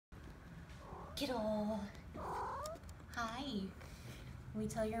Kittel. Hi. Will you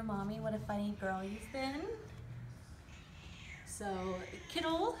tell your mommy what a funny girl you've been? So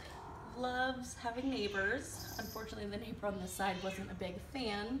Kittel loves having neighbors. Unfortunately, the neighbor on this side wasn't a big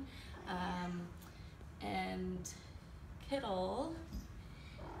fan. And Kittel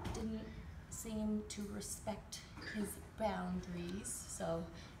didn't seem to respect his boundaries, so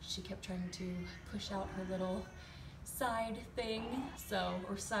she kept trying to push out her little side thing,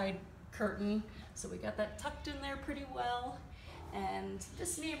 or side curtain, so we got that tucked in there pretty well. And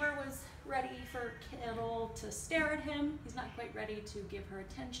this neighbor was ready for Kittel to stare at him. He's not quite ready to give her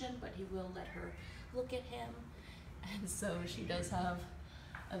attention, but he will let her look at him. And so she does have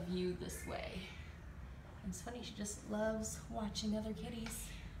a view this way. And it's funny, she just loves watching other kitties.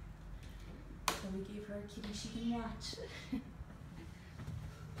 So we gave her a kitty she can watch.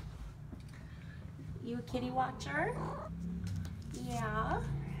 You a kitty watcher? Yeah.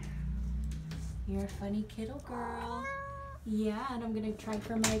 You're a funny Kittel girl. Yeah, and I'm gonna try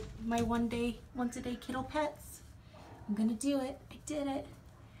for my once a day Kittel pets. I'm gonna do it. I did it.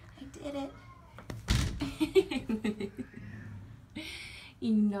 I did it.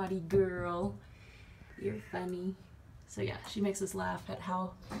 You naughty girl. You're funny. So yeah, she makes us laugh at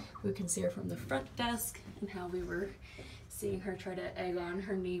how we can see her from the front desk and how we were seeing her try to egg on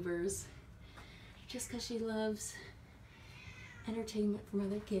her neighbors just because she loves entertainment from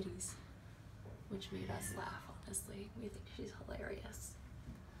other kitties, which made us laugh, honestly. We think she's hilarious.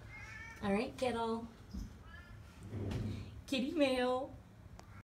 All right, Kittel. Kitty mail.